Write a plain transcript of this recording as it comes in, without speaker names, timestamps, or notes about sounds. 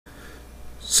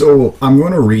So I'm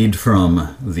going to read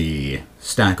from the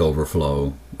Stack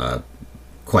Overflow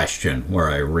question where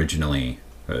I originally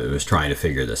was trying to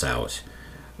figure this out.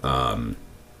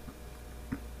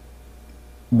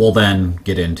 We'll then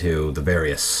get into the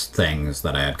various things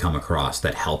that I had come across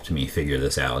that helped me figure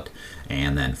this out,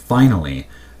 and then finally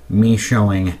me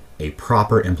showing a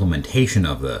proper implementation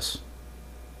of this.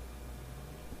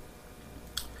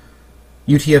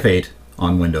 UTF-8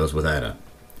 on Windows with Ada.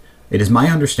 It is my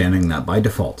understanding that by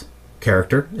default,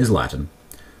 character is Latin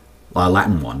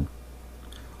 1,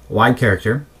 wide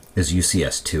character is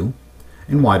UCS2,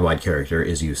 and wide character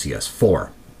is UCS4.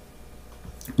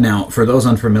 Now, for those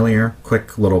unfamiliar,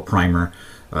 quick little primer,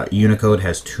 Unicode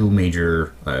has two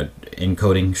major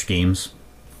encoding schemes.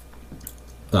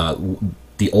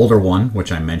 The older one,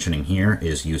 which I'm mentioning here,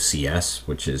 is UCS,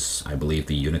 which is, I believe,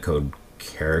 the Unicode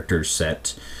character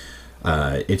set.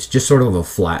 It's just sort of a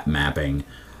flat mapping.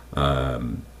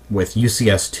 With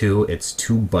UCS2, it's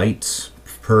 2 bytes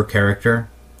per character,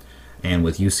 and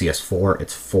with UCS4,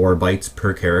 it's 4 bytes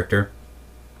per character.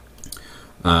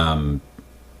 The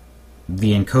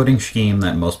encoding scheme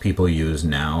that most people use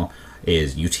now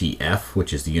is UTF,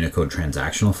 which is the Unicode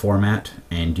transactional format,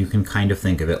 and you can kind of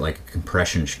think of it like a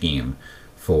compression scheme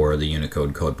for the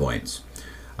Unicode code points.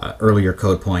 Earlier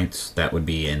code points, that would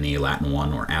be in the Latin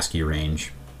 1 or ASCII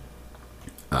range,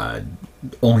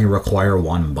 only require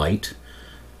 1 byte,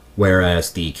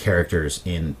 whereas the characters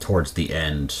towards the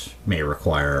end may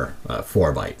require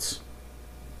 4 bytes.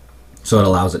 So it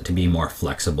allows it to be more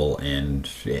flexible and,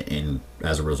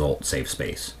 as a result, save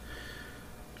space.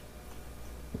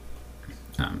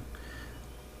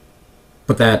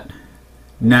 But that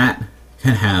GNAT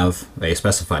can have a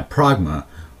specified pragma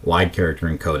wide character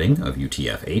encoding of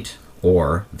UTF-8,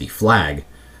 or the flag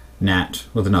GNAT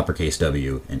with an uppercase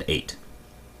W and 8.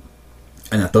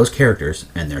 And that those characters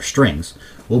and their strings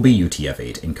will be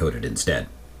UTF-8 encoded instead.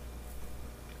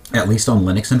 At least on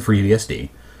Linux and FreeBSD,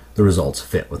 the results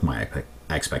fit with my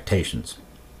expectations.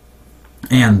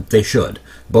 And they should.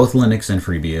 Both Linux and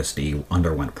FreeBSD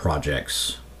underwent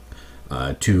projects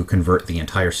to convert the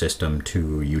entire system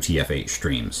to UTF-8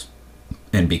 streams.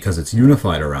 And because it's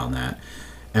unified around that,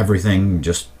 everything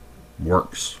just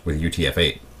works with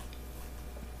UTF-8.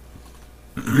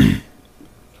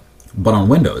 But on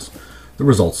Windows, the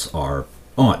results are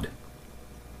odd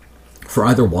for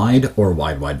either wide or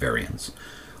wide variants.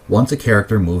 Once a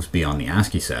character moves beyond the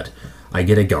ASCII set, I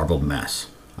get a garbled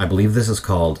mess. I believe this is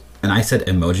called, and I said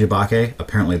emojibake.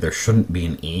 Apparently there shouldn't be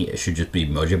an E, it should just be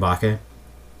mojibake.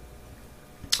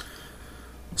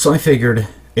 So I figured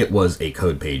it was a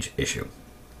code page issue.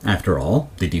 After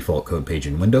all, the default code page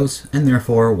in Windows, and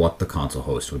therefore what the console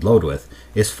host would load with,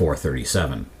 is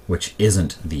 437, which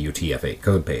isn't the UTF-8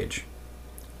 code page.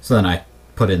 So then I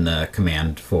put in the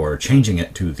command for changing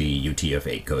it to the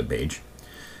UTF-8 code page.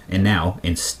 And now,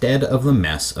 instead of the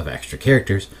mess of extra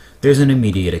characters, there's an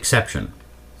immediate exception.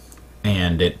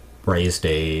 And it raised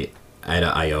a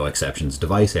Ada.io exceptions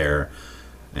device error,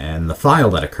 and the file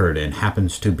that occurred in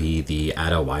happens to be the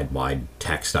Ada wide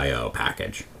text.io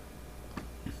package.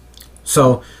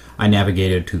 So I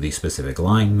navigated to the specific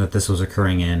line that this was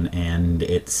occurring in, and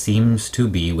it seems to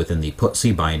be within the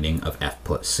putc binding of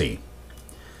fputc.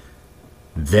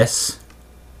 This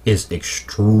is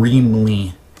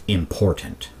extremely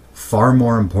important. Far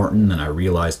more important than I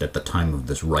realized at the time of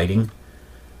this writing.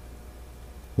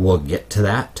 We'll get to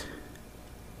that.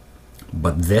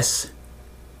 But this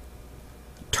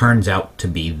turns out to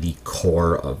be the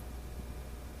core of,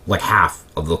 like half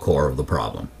of the core of the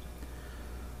problem.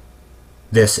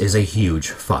 This is a huge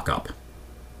fuck up.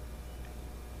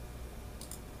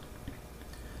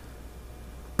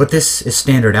 But this is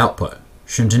standard output.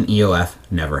 Shouldn't an EOF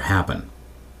never happen?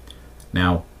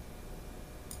 Now,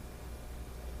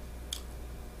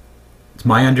 it's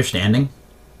my understanding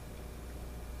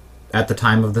at the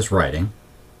time of this writing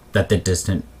that the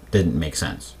didn't make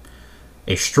sense.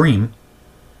 A stream,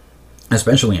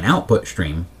 especially an output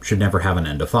stream, should never have an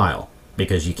end of file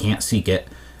because you can't seek it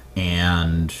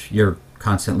and you're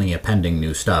constantly appending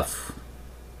new stuff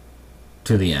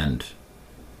to the end.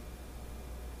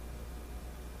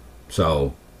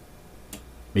 So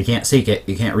you can't seek it,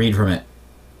 you can't read from it,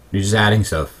 you're just adding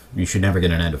stuff. You should never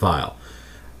get an end of file.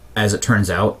 As it turns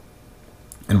out,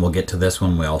 and we'll get to this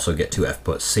when we also get to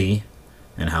fputc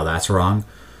and how that's wrong,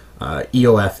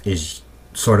 EOF is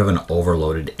sort of an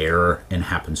overloaded error and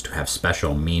happens to have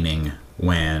special meaning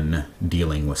when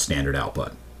dealing with standard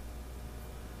output.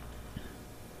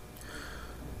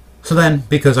 So then,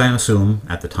 because I assume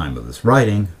at the time of this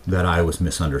writing that I was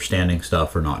misunderstanding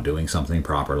stuff or not doing something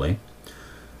properly,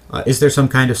 is there some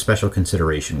kind of special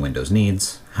consideration Windows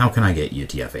needs? How can I get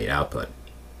UTF-8 output?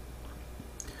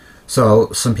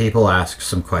 So some people ask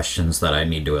some questions that I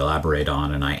need to elaborate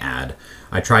on, and I add,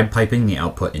 I tried piping the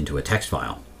output into a text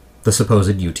file. The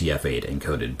supposed UTF-8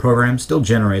 encoded program still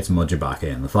generates mojibake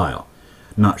in the file.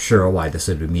 Not sure why this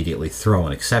would immediately throw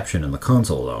an exception in the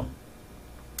console though.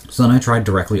 So then I tried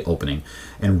directly opening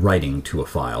and writing to a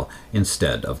file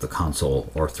instead of the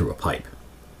console or through a pipe.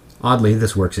 Oddly,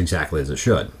 this works exactly as it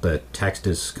should. The text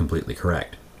is completely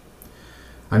correct.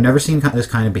 I've never seen this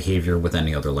kind of behavior with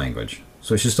any other language,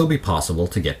 so it should still be possible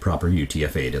to get proper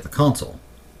UTF-8 at the console,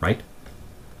 right?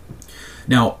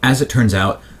 Now, as it turns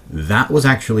out, that was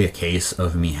actually a case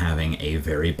of me having a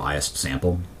very biased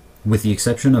sample. With the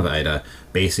exception of Ada,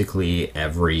 basically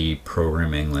every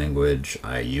programming language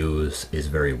I use is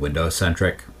very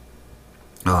Windows-centric.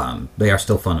 They are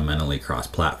still fundamentally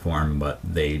cross-platform, but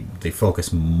they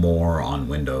focus more on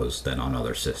Windows than on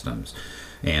other systems.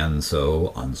 And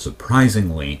so,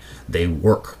 unsurprisingly, they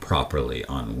work properly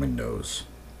on Windows.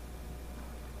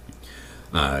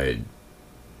 As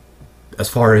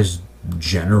far as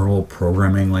general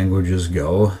programming languages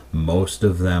go, most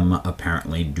of them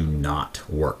apparently do not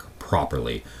work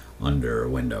properly under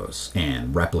Windows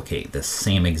and replicate the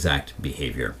same exact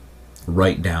behavior,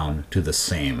 right down to the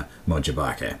same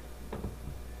mojibake.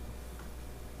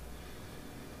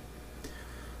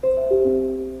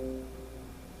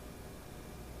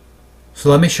 So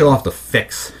let me show off the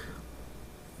fix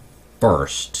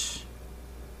first.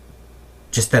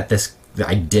 Just that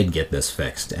I did get this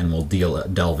fixed, and we'll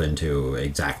delve into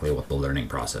exactly what the learning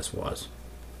process was.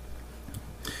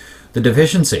 The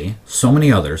deficiency, so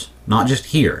many others, not just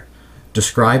here,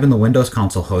 described in the Windows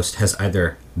console host has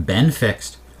either been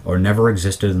fixed or never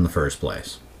existed in the first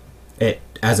place.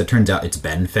 As it turns out, it's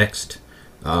been fixed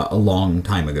a long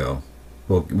time ago.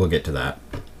 We'll get to that.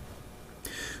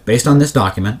 Based on this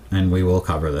document, and we will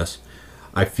cover this,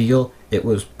 I feel it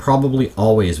was probably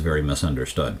always very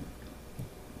misunderstood.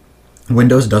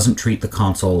 Windows doesn't treat the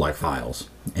console like files,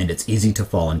 and it's easy to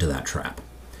fall into that trap.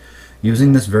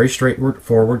 Using this very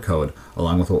straightforward code,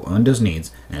 along with what Windows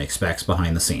needs and expects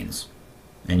behind the scenes.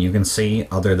 And you can see,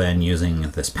 other than using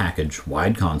this package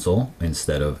wide console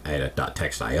instead of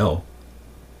ada.txt.io,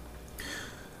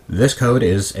 this code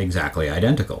is exactly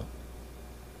identical.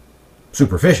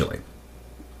 Superficially.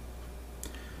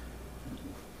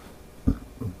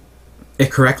 It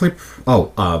correctly...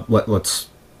 let's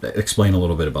explain a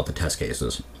little bit about the test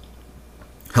cases.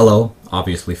 Hello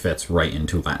obviously fits right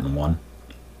into Latin 1,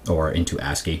 or into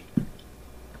ASCII,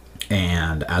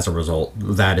 and as a result,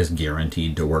 that is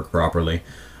guaranteed to work properly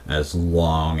as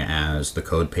long as the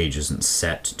code page isn't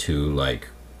set to, like,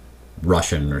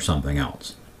 Russian or something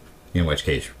else. In which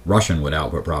case, Russian would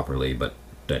output properly, but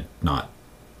not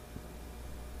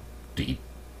the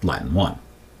Latin 1.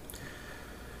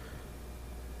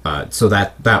 So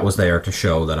that was there to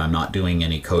show that I'm not doing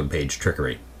any code page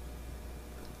trickery.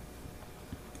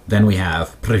 Then we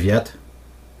have Privyet,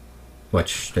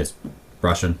 which is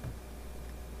Russian.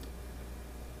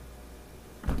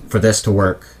 For this to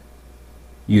work,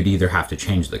 you'd either have to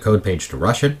change the code page to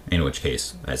Russian, in which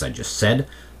case, as I just said,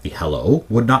 the hello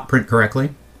would not print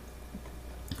correctly,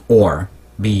 or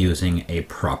be using a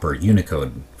proper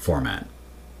Unicode format.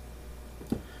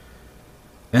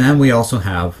 And then we also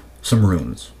have some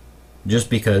runes, just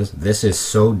because this is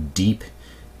so deep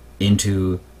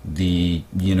into the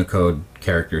Unicode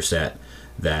character set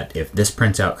that if this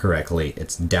prints out correctly,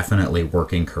 it's definitely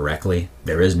working correctly.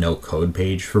 There is no code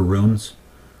page for runes,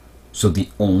 so the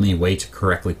only way to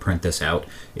correctly print this out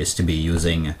is to be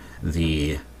using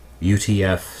the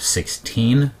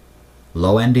UTF-16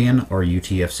 low endian or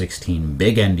UTF-16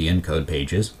 big endian code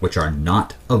pages, which are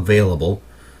not available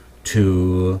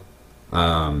to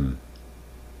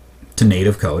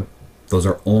native code. Those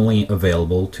are only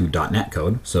available to .NET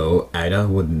code, so Ada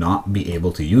would not be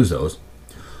able to use those,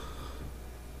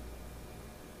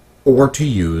 or to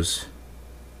use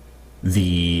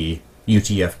the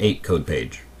UTF-8 code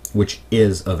page, which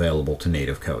is available to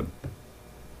native code.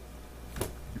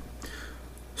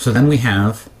 So then we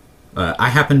have, I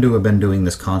happen to have been doing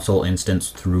this console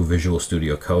instance through Visual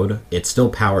Studio Code. It's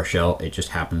still PowerShell, it just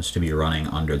happens to be running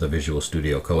under the Visual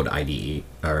Studio Code IDE,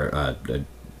 or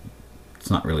it's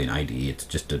not really an IDE, it's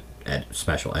just a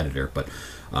special editor, but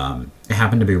it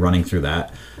happened to be running through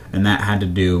that, and that had to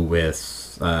do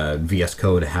with VS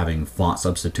Code having font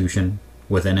substitution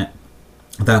within it.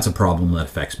 That's a problem that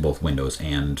affects both Windows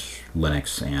and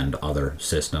Linux and other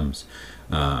systems.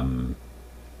 Not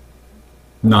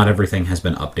everything has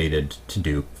been updated to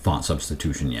do font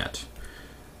substitution yet,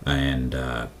 and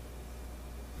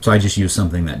so I just used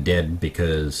something that did,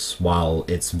 because while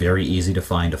it's very easy to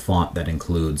find a font that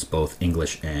includes both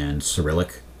English and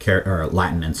Cyrillic, or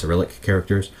Latin and Cyrillic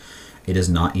characters, it is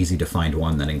not easy to find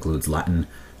one that includes Latin,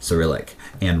 Cyrillic,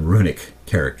 and Runic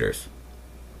characters.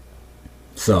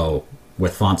 So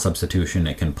with font substitution,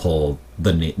 it can pull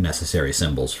the necessary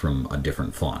symbols from a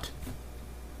different font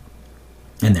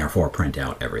and therefore print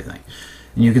out everything.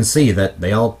 And you can see that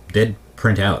they all did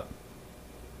print out.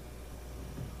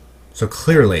 So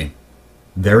clearly,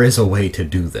 there is a way to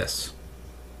do this.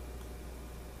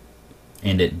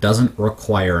 And it doesn't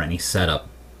require any setup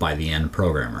by the end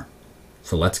programmer.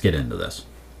 So let's get into this.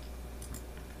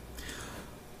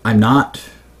 I'm not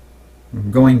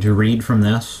going to read from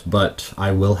this, but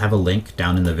I will have a link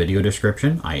down in the video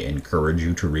description. I encourage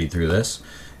you to read through this.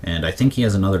 And I think he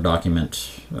has another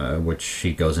document which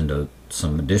he goes into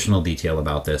some additional detail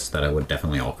about this that I would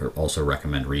definitely also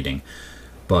recommend reading.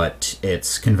 But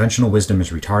it's Conventional Wisdom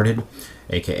is Retarded,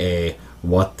 aka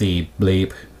What the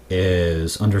Bleep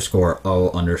is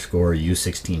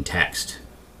 _O_U16 text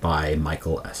by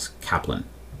Michael S. Kaplan.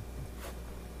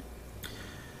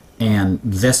 And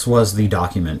this was the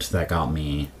document that got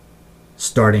me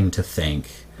starting to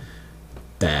think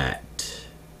that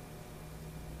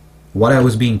what I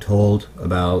was being told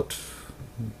about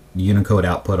Unicode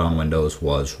output on Windows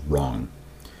was wrong.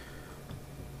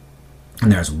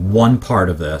 And there's one part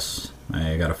of this,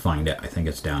 I gotta find it, I think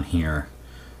it's down here,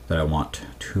 that I want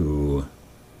to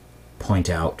point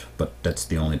out, but that's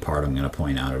the only part I'm gonna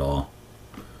point out at all.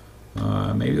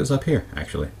 Maybe it was up here,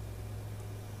 actually.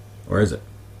 Or is it?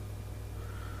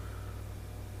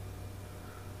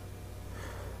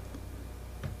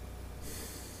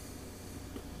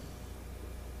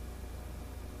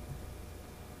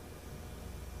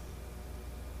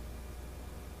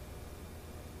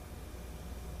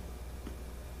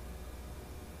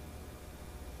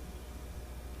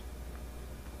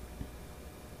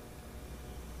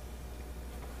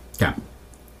 Okay.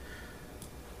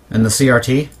 And the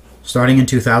CRT, starting in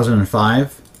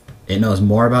 2005, it knows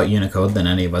more about Unicode than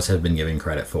any of us have been giving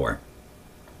credit for.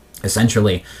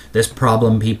 Essentially, this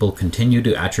problem people continue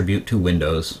to attribute to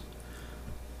Windows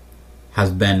has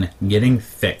been getting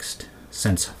fixed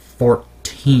since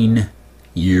 14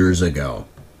 years ago.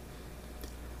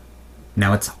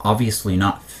 Now, it's obviously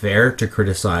not fair to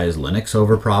criticize Linux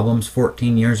over problems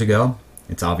 14 years ago.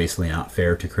 It's obviously not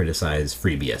fair to criticize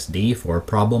FreeBSD for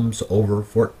problems over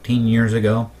 14 years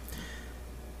ago.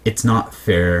 It's not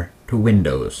fair to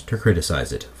Windows to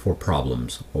criticize it for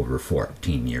problems over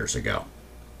 14 years ago.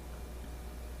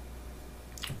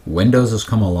 Windows has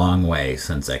come a long way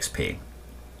since XP.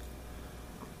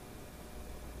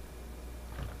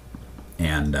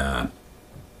 And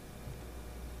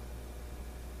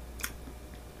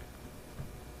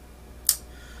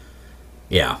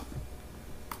yeah.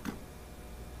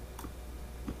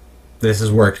 This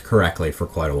has worked correctly for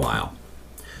quite a while.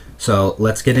 So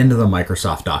let's get into the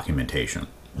Microsoft documentation,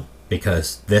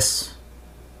 because this,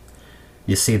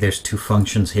 you see there's two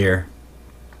functions here.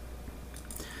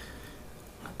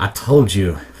 I told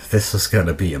you this was going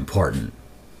to be important.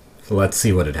 So let's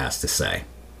see what it has to say.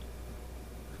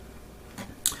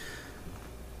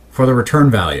 For the return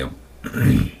value,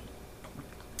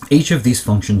 each of these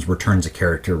functions returns a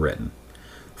character written.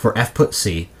 For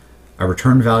fputc, a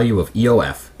return value of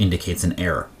EOF indicates an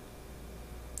error.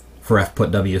 For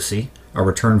fputwc, a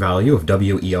return value of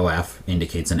WEOF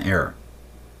indicates an error.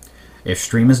 If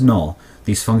stream is null,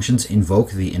 these functions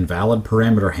invoke the invalid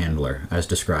parameter handler as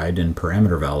described in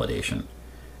parameter validation.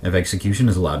 If execution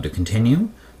is allowed to continue,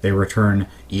 they return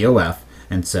EOF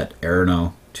and set error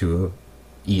no to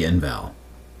EINVAL.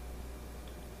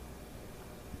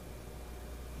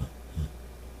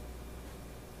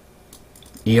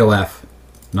 EOF,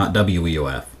 not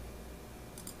WEOF.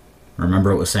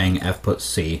 Remember it was saying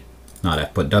fputc,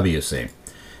 not fputwc.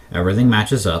 Everything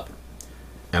matches up.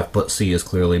 fputc is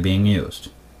clearly being used.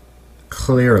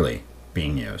 Clearly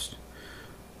being used.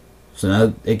 So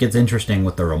now it gets interesting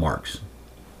with the remarks.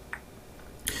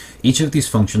 Each of these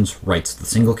functions writes the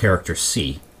single character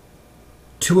C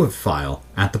to a file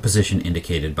at the position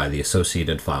indicated by the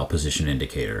associated file position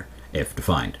indicator, if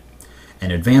defined,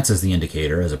 and advances the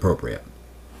indicator as appropriate.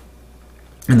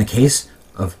 In the case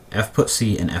of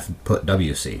fputc and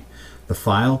fputwc, the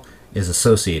file is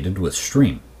associated with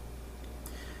stream.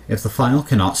 If the file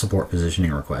cannot support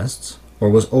positioning requests, or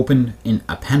was opened in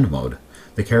append mode,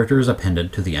 the character is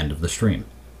appended to the end of the stream.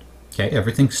 Okay,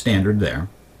 everything's standard there.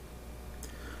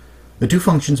 The two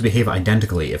functions behave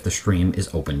identically if the stream is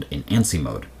opened in ANSI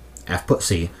mode.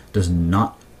 fputc does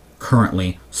not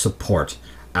currently support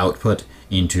output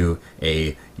into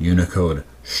a Unicode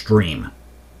stream.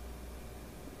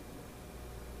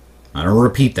 I'm going to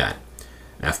repeat that.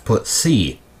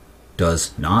 fputc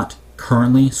does not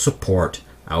currently support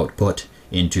output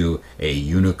into a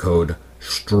Unicode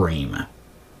stream.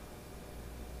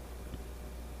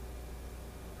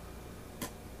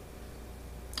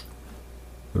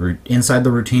 Inside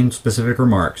the routine specific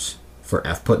remarks for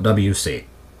fputwc,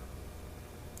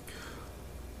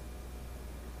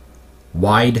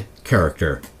 wide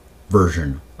character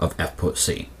version of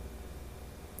fputc.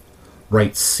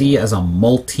 Write C as a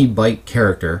multi-byte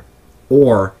character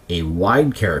or a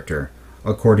wide character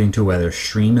according to whether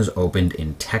stream is opened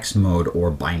in text mode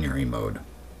or binary mode.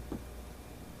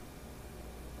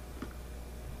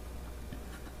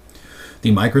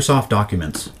 The Microsoft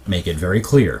documents make it very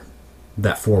clear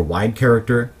that for wide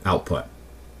character output,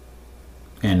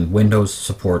 and Windows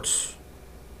supports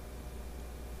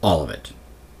all of it,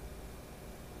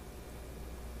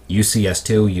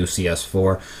 UCS2,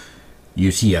 UCS4,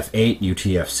 UTF-8,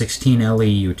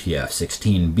 UTF-16LE,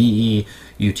 UTF-16BE,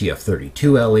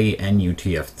 UTF-32LE, and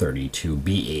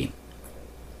UTF-32BE.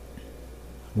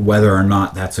 Whether or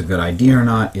not that's a good idea or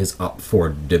not is up for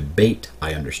debate.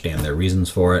 I understand their reasons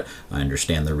for it. I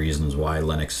understand the reasons why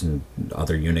Linux and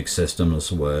other Unix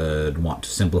systems would want to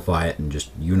simplify it and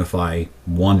just unify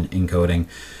one encoding.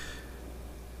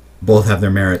 Both have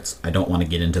their merits. I don't want to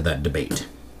get into that debate.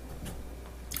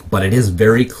 But it is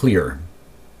very clear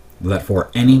that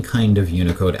for any kind of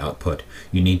Unicode output,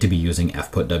 you need to be using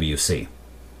fputwc.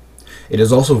 It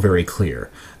is also very clear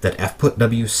that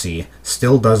fputwc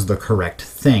still does the correct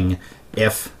thing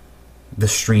if the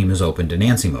stream is opened in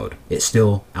ANSI mode. It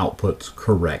still outputs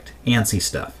correct ANSI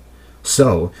stuff.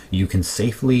 So you can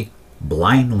safely,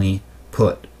 blindly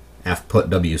put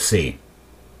fputwc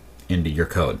into your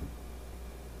code.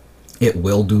 It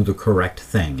will do the correct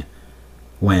thing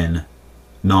when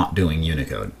not doing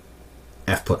Unicode.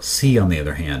 fputc, on the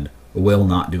other hand, will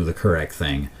not do the correct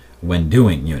thing when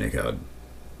doing Unicode.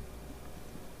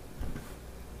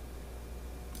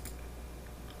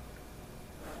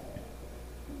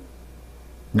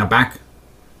 Now back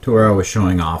to where I was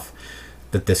showing off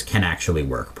that this can actually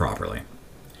work properly.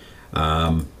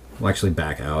 We'll actually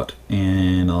back out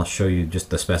and I'll show you just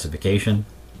the specification.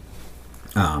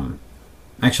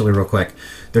 Actually, real quick,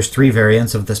 there's 3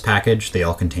 variants of this package. They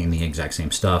all contain the exact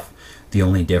same stuff. The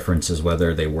only difference is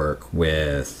whether they work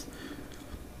with,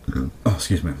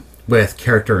 with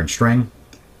character and string,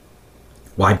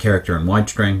 wide character and wide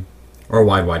string, or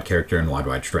wide character and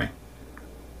wide string.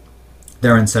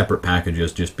 They're in separate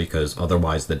packages just because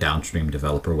otherwise the downstream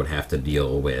developer would have to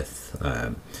deal with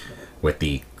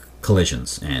the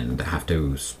collisions and have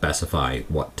to specify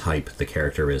what type the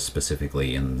character is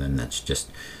specifically, and then that's just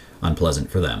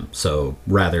unpleasant for them. So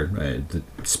rather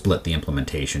split the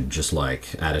implementation, just like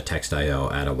AdaText.io,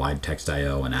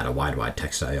 AdaWideText.io, and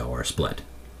AdaWideText.io are split.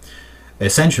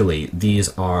 Essentially,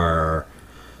 these are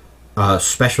a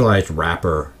specialized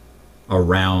wrapper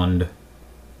around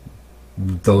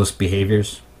those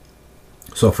behaviors.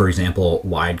 So for example,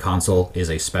 wide console is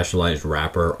a specialized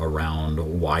wrapper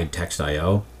around wide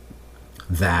text.io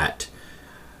that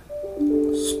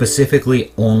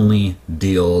specifically only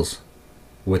deals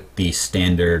with the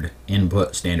standard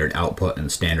input, standard output,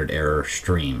 and standard error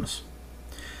streams.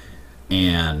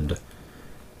 And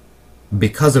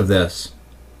because of this,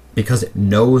 because it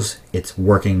knows it's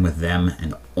working with them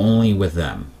and only with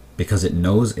them, because it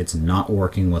knows it's not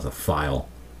working with a file,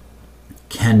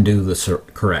 can do the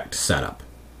correct setup.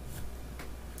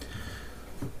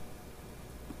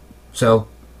 So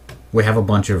we have a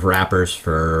bunch of wrappers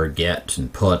for get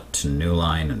and put and new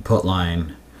line and put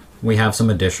line. We have some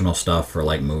additional stuff for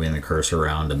like moving the cursor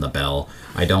around and the bell.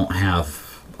 I don't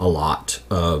have a lot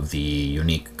of the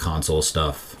unique console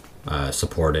stuff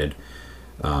supported.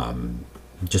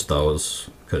 Just those,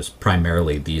 because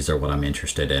primarily these are what I'm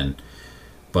interested in.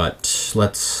 But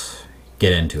let's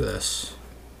get into this.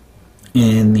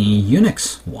 In the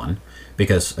Unix one,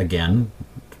 because again,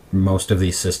 most of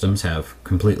these systems have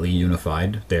completely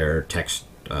unified their text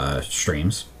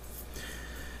streams,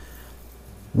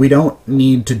 we don't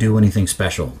need to do anything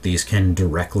special. These can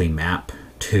directly map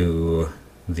to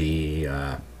the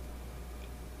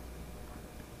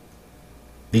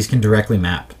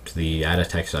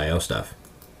AdaText.io stuff.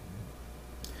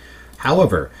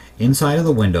 However, inside of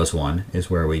the Windows one is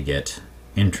where we get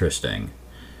interesting.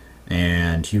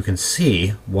 And you can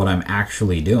see what I'm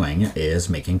actually doing is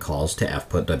making calls to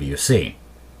fputwc.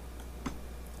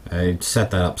 I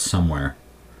set that up somewhere,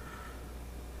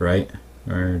 right?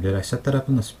 Or did I set that up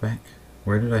in the spec?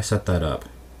 Where did I set that up?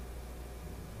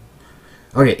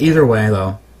 Okay, either way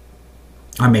though,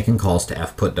 I'm making calls to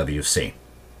fputwc.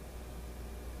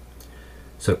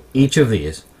 So each of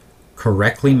these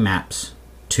correctly maps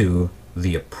to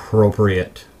the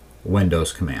appropriate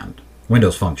Windows command,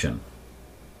 Windows function.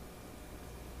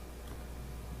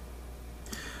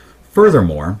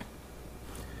 Furthermore,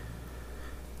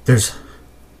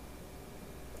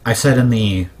 I said in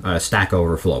the Stack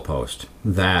Overflow post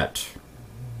that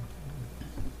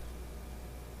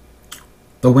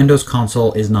the Windows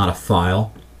console is not a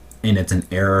file, and it's an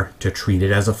error to treat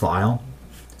it as a file.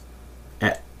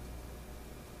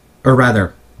 Or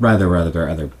rather,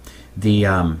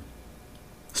 the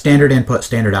standard input,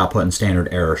 standard output, and standard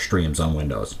error streams on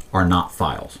Windows are not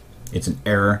files. It's an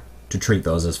error to treat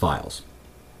those as files.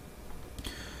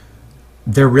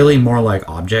 They're really more like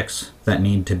objects that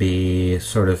need to be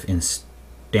sort of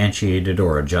instantiated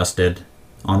or adjusted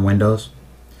on Windows.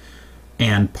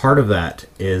 And part of that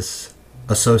is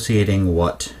associating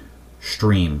what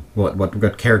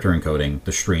character encoding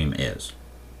the stream is.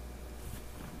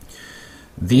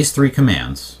 These three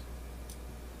commands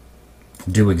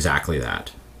do exactly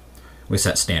that. We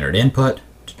set standard input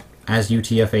as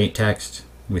UTF-8 text,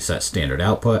 we set standard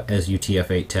output as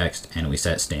UTF-8 text, and we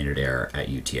set standard error at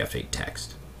UTF-8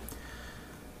 text.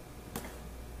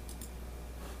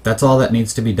 That's all that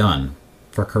needs to be done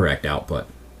for correct output.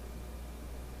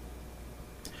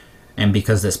 And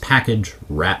because this package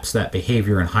wraps that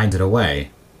behavior and hides it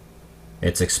away,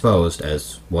 it's exposed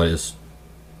as what is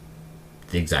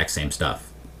the exact same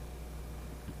stuff.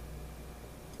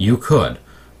 You could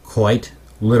quite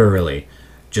literally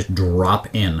just drop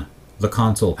in the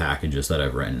console packages that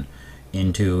I've written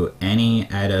into any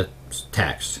Ada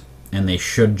text, and they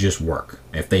should just work.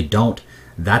 If they don't,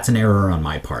 that's an error on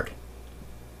my part.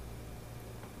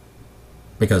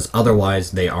 Because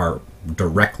otherwise they are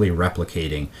directly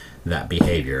replicating that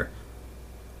behavior.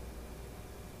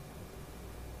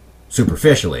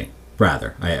 Superficially,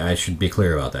 rather. I should be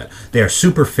clear about that. They are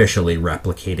superficially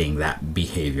replicating that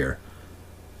behavior,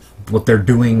 but they're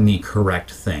doing the correct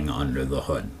thing under the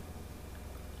hood.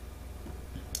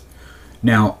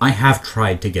 Now, I have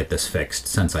tried to get this fixed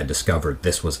since I discovered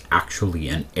this was actually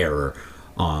an error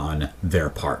on their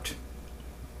part.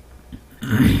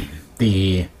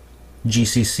 The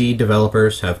GCC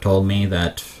developers have told me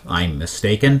that I'm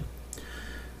mistaken.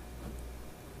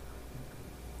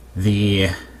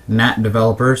 The GNAT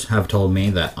developers have told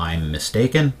me that I'm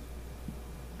mistaken.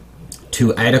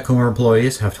 2 AdaCore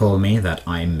employees have told me that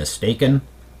I'm mistaken.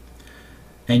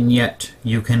 And yet,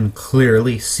 you can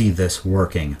clearly see this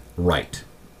working right.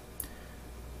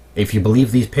 If you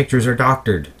believe these pictures are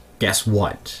doctored, guess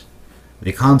what?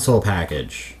 The console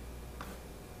package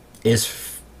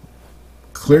is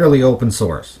clearly open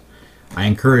source. I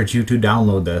encourage you to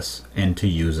download this and to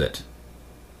use it.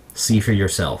 See for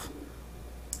yourself.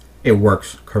 It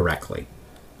works correctly.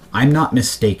 I'm not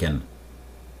mistaken.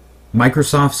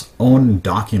 Microsoft's own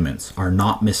documents are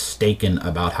not mistaken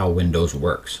about how Windows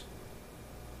works.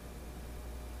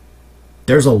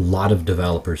 There's a lot of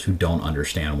developers who don't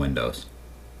understand Windows.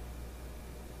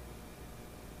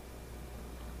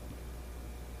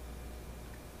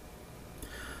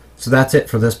 So that's it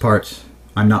for this part.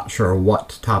 I'm not sure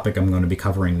what topic I'm going to be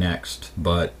covering next,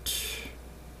 but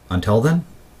until then,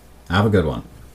 have a good one.